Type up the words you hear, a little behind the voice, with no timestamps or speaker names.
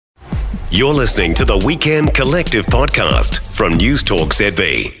You're listening to the Weekend Collective podcast from News Talk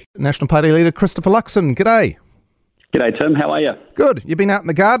ZB. National Party leader Christopher Luxon, g'day. G'day, Tim. How are you? Good. You've been out in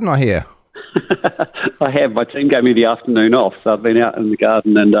the garden, I hear. I have. My team gave me the afternoon off, so I've been out in the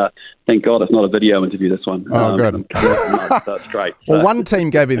garden, and thank God it's not a video interview, this one. Oh, good. So it's great. Well, one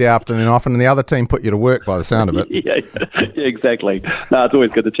team gave you the afternoon off, and the other team put you to work by the sound of it. yeah, exactly. No, it's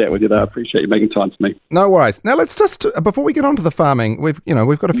always good to chat with you, though. I appreciate you making time for me. No worries. Now, let's just, before we get on to the farming, we've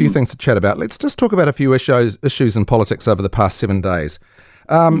got a few things to chat about. Let's just talk about a few issues in politics over the past 7 days.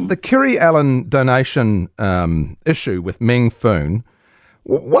 The Kerry Allen donation issue with Meng Foon.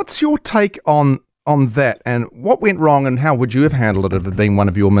 What's your take on that, and what went wrong, and how would you have handled it if it had been one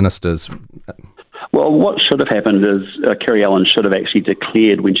of your ministers? Well, what should have happened is Kerry Allen should have actually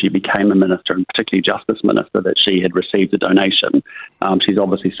declared when she became a minister, and particularly Justice Minister, that she had received a donation. She's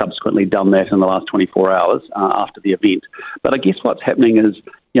obviously subsequently done that in the last 24 hours after the event. But I guess what's happening is,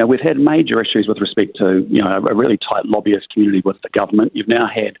 we've had major issues with respect to, a really tight lobbyist community with the government. You've now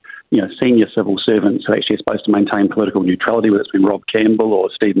had, senior civil servants who actually are supposed to maintain political neutrality, whether it's been Rob Campbell or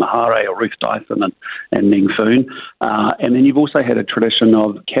Steve Mahare or Ruth Dyson and Meng Foon. And then you've also had a tradition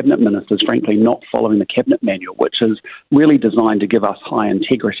of cabinet ministers, frankly, not following the cabinet manual, which is really designed to give us high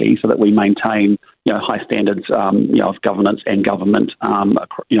integrity so that we maintain high standards, of governance and government,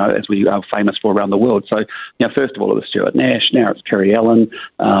 as we are famous for around the world. So, first of all, it was Stuart Nash, now it's Kerry Allen,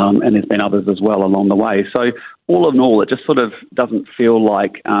 and there's been others as well along the way. So, all in all, it just sort of doesn't feel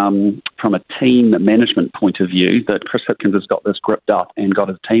like, from a team management point of view, that Chris Hipkins has got this gripped up and got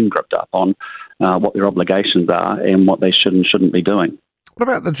his team gripped up on what their obligations are and what they should and shouldn't be doing. What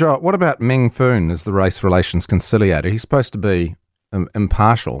about the job? What about Meng Foon as the race relations conciliator? He's supposed to be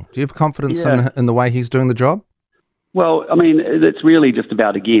impartial. Do you have confidence in the way he's doing the job? Well, I mean, it's really just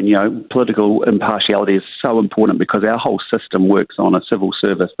about, again, political impartiality is so important because our whole system works on a civil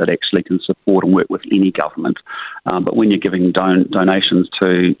service that actually can support and work with any government. But when you're giving donations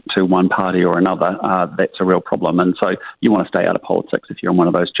to one party or another, that's a real problem. And so you want to stay out of politics if you're in one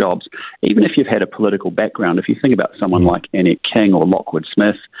of those jobs. Even if you've had a political background, if you think about someone like Annette King or Lockwood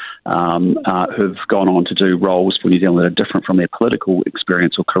Smith, who've gone on to do roles for New Zealand that are different from their political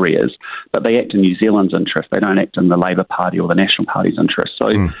experience or careers, but they act in New Zealand's interest. They don't act in the Labour Party or the National Party's interest. So,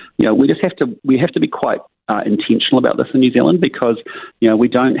 we just have to be quite intentional about this in New Zealand because, we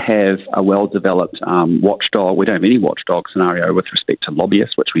don't have a well-developed watchdog. We don't have any watchdog scenario with respect to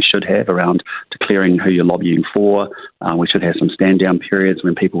lobbyists, which we should have around declaring who you're lobbying for. We should have some stand-down periods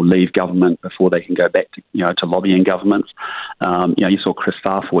when people leave government before they can go back to lobbying governments. You saw Chris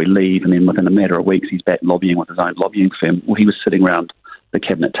Farfoy leave, and then within a matter of weeks, he's back lobbying with his own lobbying firm. Well, he was sitting around the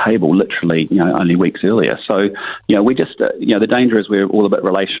cabinet table literally, only weeks earlier. So, we just, the danger is we're all a bit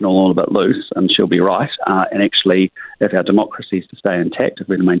relational, all a bit loose, and she'll be right. And actually, if our democracy is to stay intact, if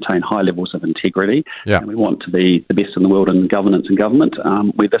we're to maintain high levels of integrity, and we want to be the best in the world in governance and government,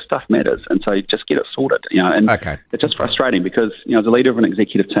 where this stuff matters. And so just get it sorted, and it's just frustrating because, as a leader of an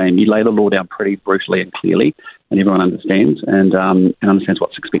executive team, you lay the law down pretty brutally and clearly, and everyone understands and understands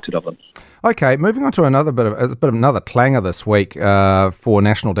what's expected of them. Okay, moving on to a bit of another clanger this week for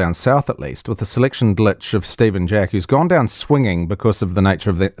National Down South, at least, with the selection glitch of Stephen Jack, who's gone down swinging because of the nature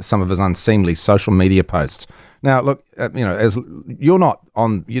of some of his unseemly social media posts. Now, look, as you're not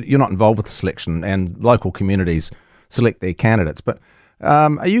involved with the selection, and local communities select their candidates, but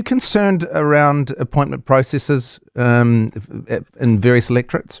are you concerned around appointment processes in various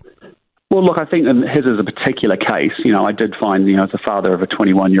electorates? Well, look, I think his is a particular case. I did find, as a father of a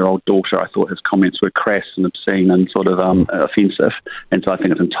 21-year-old daughter, I thought his comments were crass and obscene and sort of offensive. And so I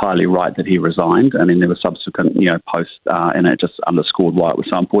think it's entirely right that he resigned. And then there were subsequent, posts, and it just underscored why it was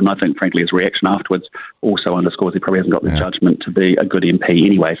so important. I think, frankly, his reaction afterwards also underscores he probably hasn't got the judgment to be a good MP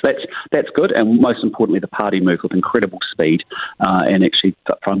anyway. So that's good. And most importantly, the party moved with incredible speed and actually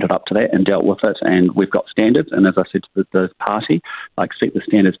fronted up to that and dealt with it. And we've got standards. And as I said to the party, I expect the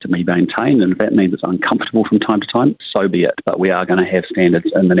standards to be maintained. And if that means it's uncomfortable from time to time, so be it. But we are going to have standards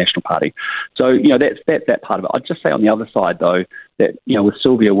in the National Party. So, that's that part of it. I'd just say on the other side, though, that, with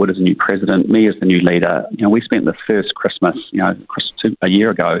Sylvia Wood as a new president, me as the new leader, we spent the first Christmas, a year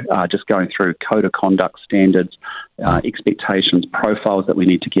ago, just going through code of conduct standards, expectations, profiles that we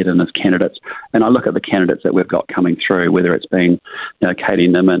need to get in as candidates. And I look at the candidates that we've got coming through, whether it's been, Katie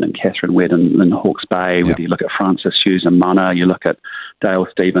Nimmin and Catherine Wedd in Hawke's Bay, whether you look at Frances Hughes and Mana, you look at Dale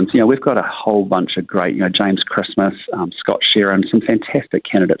Stevens. We've got a whole bunch of great, James Christmas, Scott Sheeran, some fantastic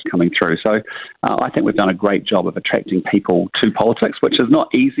candidates coming through. So I think we've done a great job of attracting people to politics, which is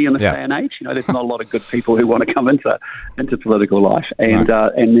not easy in this day and age. There's not a lot of good people who want to come into political life, and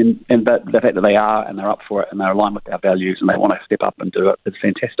the fact that they are and they're up for it and they're aligned with our values and they want to step up and do it is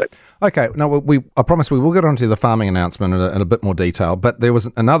fantastic. Okay, now I promise we will get onto the farming announcement in a bit more detail, but there was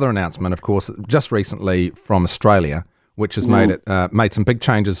another announcement, of course, just recently from Australia, which has made some big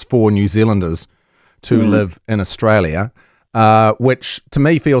changes for New Zealanders to live in Australia, which to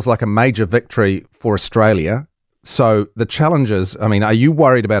me feels like a major victory for Australia. So the challenges, are you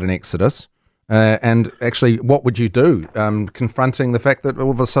worried about an exodus? And actually, what would you do confronting the fact that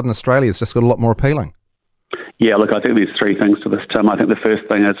all of a sudden Australia's just got a lot more appealing? Yeah, look, I think there's three things to this, Tim. I think the first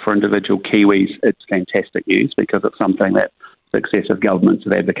thing is for individual Kiwis, it's fantastic news because it's something that successive governments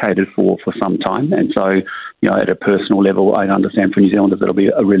have advocated for some time. And so, at a personal level, I understand for New Zealanders it'll be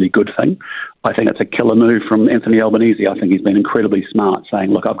a really good thing. I think it's a killer move from Anthony Albanese. I think he's been incredibly smart,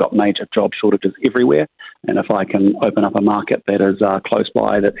 saying, look, I've got major job shortages everywhere, and if I can open up a market that is close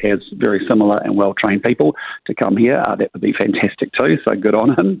by that has very similar and well-trained people to come here, that would be fantastic too. So good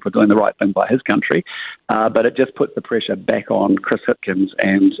on him for doing the right thing by his country. But it just puts the pressure back on Chris Hipkins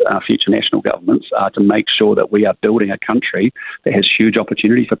and future national governments to make sure that we are building a country that has huge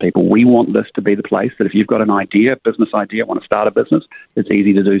opportunity for people. We want this to be the place that if you've got an idea, business idea, want to start a business, it's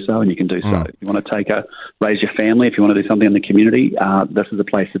easy to do so and you can do so. If you want to raise your family, if you want to do something in the community, this is a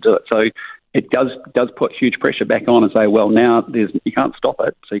place to do it. So it does put huge pressure back on and say, well, now you can't stop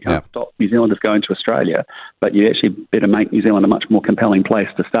it, so you can't stop New Zealanders going to Australia, but you actually better make New Zealand a much more compelling place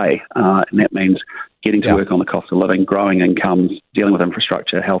to stay, and that means getting to work on the cost of living, growing incomes, dealing with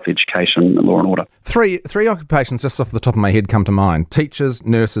infrastructure, health, education, and law and order. Three occupations just off the top of my head come to mind: teachers,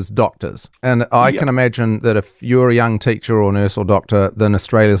 nurses, doctors. And I can imagine that if you're a young teacher or nurse or doctor, then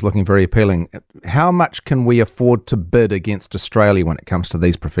Australia's looking very appealing. How much can we afford to bid against Australia when it comes to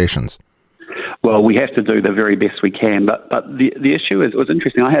these professions? Well, we have to do the very best we can, but the issue is, it was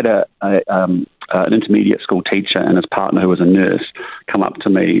interesting. I had an intermediate school teacher and his partner, who was a nurse, come up to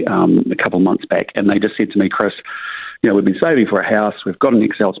me a couple of months back, and they just said to me, Chris, we've been saving for a house, we've got an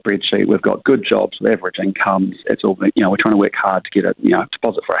Excel spreadsheet, we've got good jobs with average incomes, it's all, we're trying to work hard to get a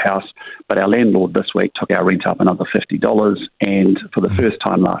deposit for a house, but our landlord this week took our rent up another $50, and for the first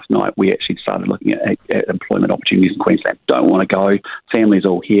time last night, we actually started looking at employment opportunities in Queensland. Don't want to go, families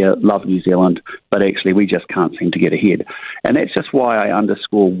all here, love New Zealand, but actually we just can't seem to get ahead. And that's just why I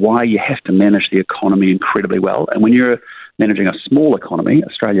underscore why you have to manage the economy incredibly well. And when you're managing a small economy,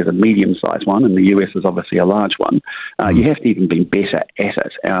 Australia's a medium-sized one, and the US is obviously a large one, you have to even be better at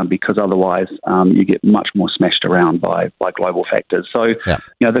it, because otherwise you get much more smashed around by global factors. So,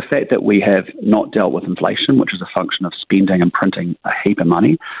 the fact that we have not dealt with inflation, which is a function of spending and printing a heap of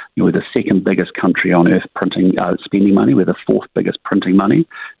money, we're the second biggest country on earth spending money, we're the fourth biggest printing money,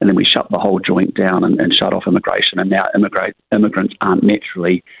 and then we shut the whole joint down and shut off immigration, and now immigrants aren't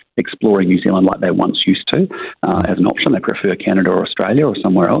naturally exploring New Zealand like they once used to as an option. They prefer Canada or Australia or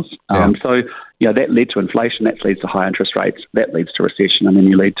somewhere else. So, that led to inflation, that leads to high interest rates, that leads to recession, and then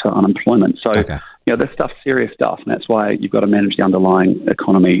you lead to unemployment. So, this stuff's serious stuff, and that's why you've got to manage the underlying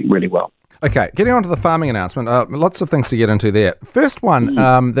economy really well. Okay, getting on to the farming announcement, lots of things to get into there. First one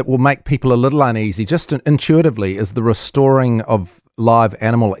that will make people a little uneasy, just intuitively, is the restoring of live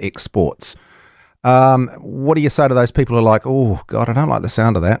animal exports. What do you say to those people who are like, oh, God, I don't like the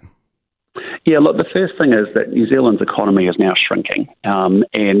sound of that? Yeah, look, the first thing is that New Zealand's economy is now shrinking,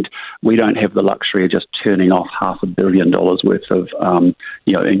 and we don't have the luxury of just turning off $500 million worth of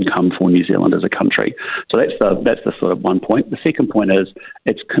income for New Zealand as a country. So that's the sort of one point. The second point is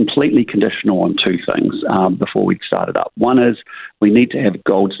it's completely conditional on two things before we start it up. One is we need to have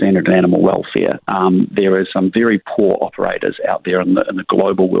gold standard animal welfare. There is some very poor operators out there in the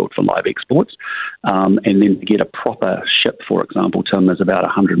global world for live exports, and then to get a proper ship, for example, Tim, is about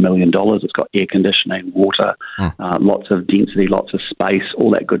 $100 million. It's got air conditioning, water, lots of density, lots of space,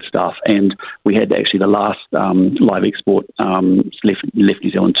 all that good stuff. And we had actually the last live export left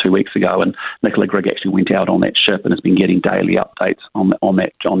New Zealand 2 weeks ago, and Nicola Grigg actually went out on that ship and has been getting daily updates on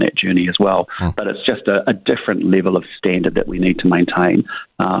that journey as well. But it's just a different level of standard that we need to maintain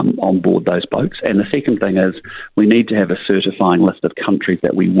on board those boats. And the second thing is we need to have a certifying list of countries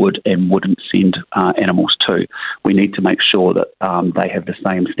that we would and wouldn't send animals to. We need to make sure that they have the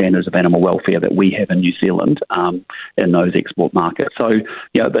same standards of animal welfare welfare that we have in New Zealand in those export markets. So,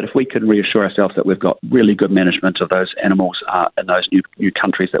 but if we could reassure ourselves that we've got really good management of those animals in those new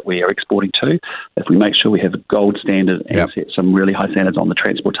countries that we are exporting to, if we make sure we have a gold standard and set some really high standards on the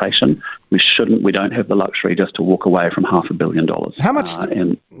transportation, we don't have the luxury just to walk away from $500 million. How much?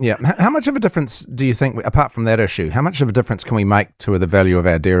 How much of a difference do you think, apart from that issue, how much of a difference can we make to the value of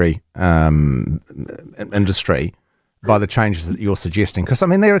our dairy industry by the changes that you're suggesting? Because, I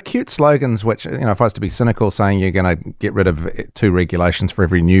mean, there are cute slogans which, if I was to be cynical, saying you're going to get rid of 2 regulations for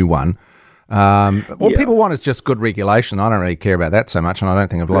every new one. What people want is just good regulation. I don't really care about that so much, and I don't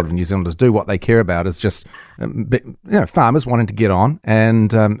think a lot of New Zealanders do. What they care about is just farmers wanting to get on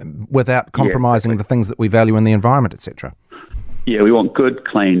and without compromising the things that we value in the environment, etc. Yeah, we want good,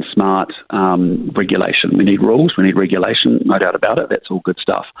 clean, smart regulation. We need rules, we need regulation, no doubt about it. That's all good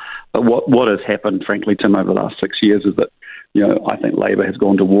stuff. But what has happened, frankly, Tim, over the last 6 years is that, I think Labor has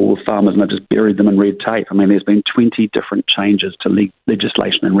gone to war with farmers and they've just buried them in red tape. I mean, there's been 20 different changes to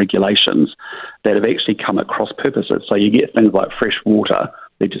legislation and regulations that have actually come at cross purposes. So you get things like fresh water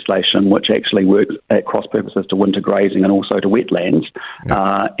legislation, which actually works at cross purposes to winter grazing and also to wetlands,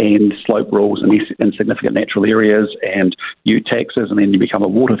 and slope rules in significant natural areas, and ute taxes, and then you become a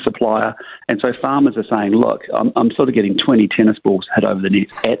water supplier. And so farmers are saying, look, I'm sort of getting 20 tennis balls hit over the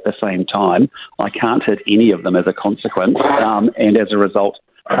net at the same time. I can't hit any of them as a consequence, and as a result,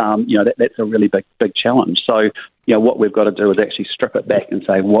 that's a really big challenge. So, what we've got to do is actually strip it back and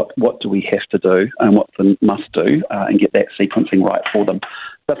say, what do we have to do and what they must do, and get that sequencing right for them.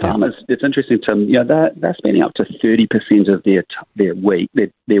 But farmers, it's interesting, Tim, they're spending up to 30% of their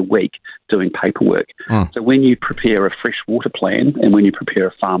week doing paperwork. So when you prepare a freshwater plan and when you prepare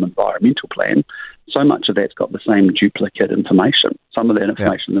a farm environmental plan, so much of that's got the same duplicate information. Some of that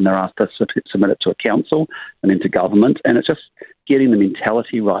information, then they're asked to submit it to a council and then to government, and it's just getting the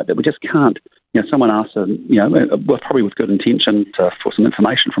mentality right that we just can't. Someone asks them, probably with good intention for some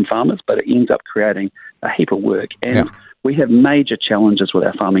information from farmers, but it ends up creating a heap of work. And we have major challenges with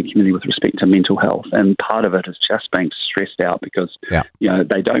our farming community with respect to mental health, and part of it is just being stressed out because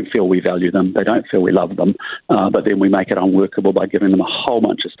they don't feel we value them, they don't feel we love them, but then we make it unworkable by giving them a whole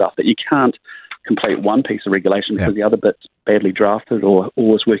bunch of stuff that you can't complete one piece of regulation because the other bit's badly drafted or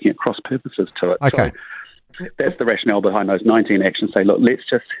is working at cross purposes to it. Okay. So that's the rationale behind those 19 actions. Say, look, let's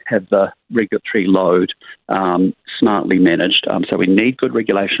just have the regulatory load smartly managed. So we need good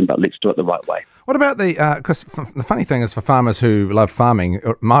regulation, but let's do it the right way. What about because the funny thing is for farmers who love farming,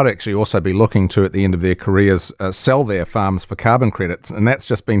 might actually also be looking to, at the end of their careers, sell their farms for carbon credits, and that's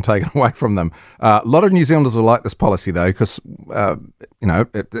just been taken away from them. A lot of New Zealanders will like this policy, though, because,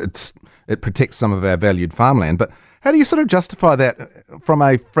 it protects some of our valued farmland. But how do you sort of justify that from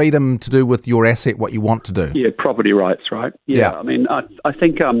a freedom to do with your asset, what you want to do? Yeah, property rights, right? Yeah. I mean, I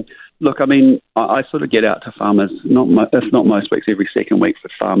think, I sort of get out to farmers, if not most weeks, every second week for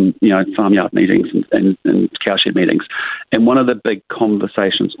farmyard meetings and cowshed meetings. And one of the big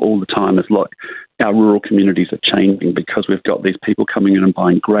conversations all the time is, look, our rural communities are changing because we've got these people coming in and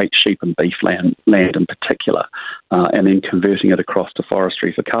buying great sheep and beef land in particular, and then converting it across to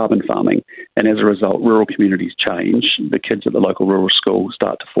forestry for carbon farming. And as a result, rural communities change. The kids at the local rural school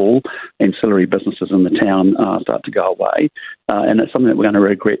start to fall. Ancillary businesses in the town start to go away. And it's something that we're going to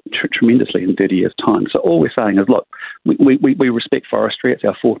regret tremendously in 30 years' time. So all we're saying is, look, we respect forestry. It's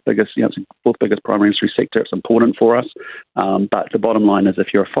our fourth biggest primary industry sector. It's important for us. But the bottom line is, if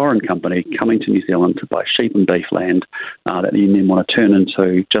you're a foreign company coming to New Zealand to buy sheep and beef land that you then want to turn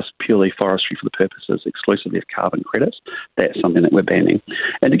into just purely forestry for the purposes exclusively of carbon credits, that's something that we're banning.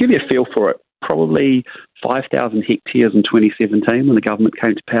 And to give you a feel for it, probably 5,000 hectares in 2017 when the government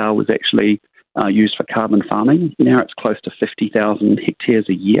came to power was actually used for carbon farming. Now it's close to 50,000 hectares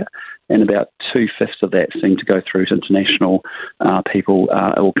a year, and about 2/5 of that seem to go through to international people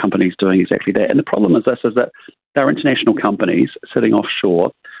or companies doing exactly that. And the problem is that there are international companies sitting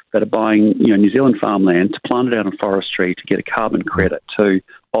offshore that are buying New Zealand farmland to plant it out in forestry to get a carbon credit to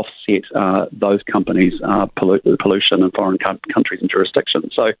offset those companies' pollution in foreign countries and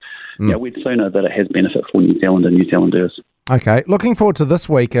jurisdictions. So we'd sooner that it has benefit for New Zealand and New Zealanders. Okay, looking forward to this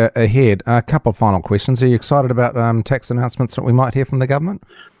week ahead. A couple of final questions. Are you excited about tax announcements that we might hear from the government?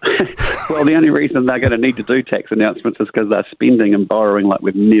 Well, the only reason they're going to need to do tax announcements is because they're spending and borrowing like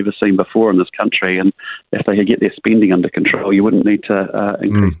we've never seen before in this country. And if they could get their spending under control, you wouldn't need to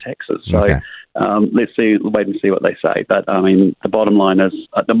increase taxes. So let's wait and see what they say. But, I mean, the bottom line is,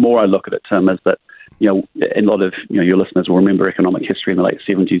 the more I look at it, Tim, is that, a lot of your listeners will remember economic history in the late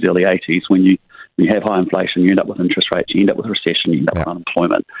 70s, early 80s when you when you have high inflation, you end up with interest rates, you end up with recession, you end up with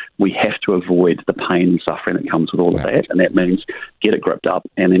unemployment. We have to avoid the pain and suffering that comes with all of that, and that means get it gripped up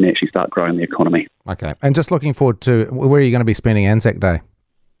and then actually start growing the economy. Okay, and just looking forward to, where are you going to be spending Anzac Day?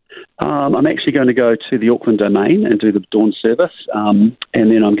 I'm actually going to go to the Auckland Domain and do the dawn service, and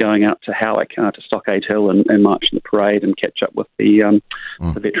then I'm going out to Howick, to Stockade Hill, and march in the parade and catch up with the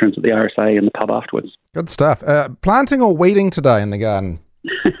veterans of the RSA in the pub afterwards. Good stuff. Planting or weeding today in the garden?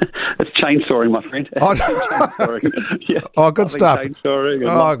 It's chainsawing, my friend. Good stuff. Chainsawing and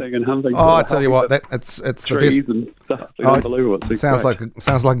lopping and humping. I tell you what, it's the best. And stuff. It's unbelievable. It's sounds like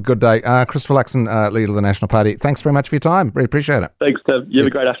a good day. Christopher Luxon, leader of the National Party. Thanks very much for your time. Really appreciate it. Thanks, Tim. You have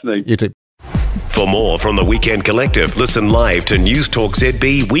a great afternoon. You too. For more from the Weekend Collective, listen live to News Talk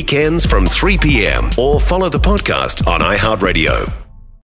ZB weekends from 3 p.m. or follow the podcast on iHeartRadio.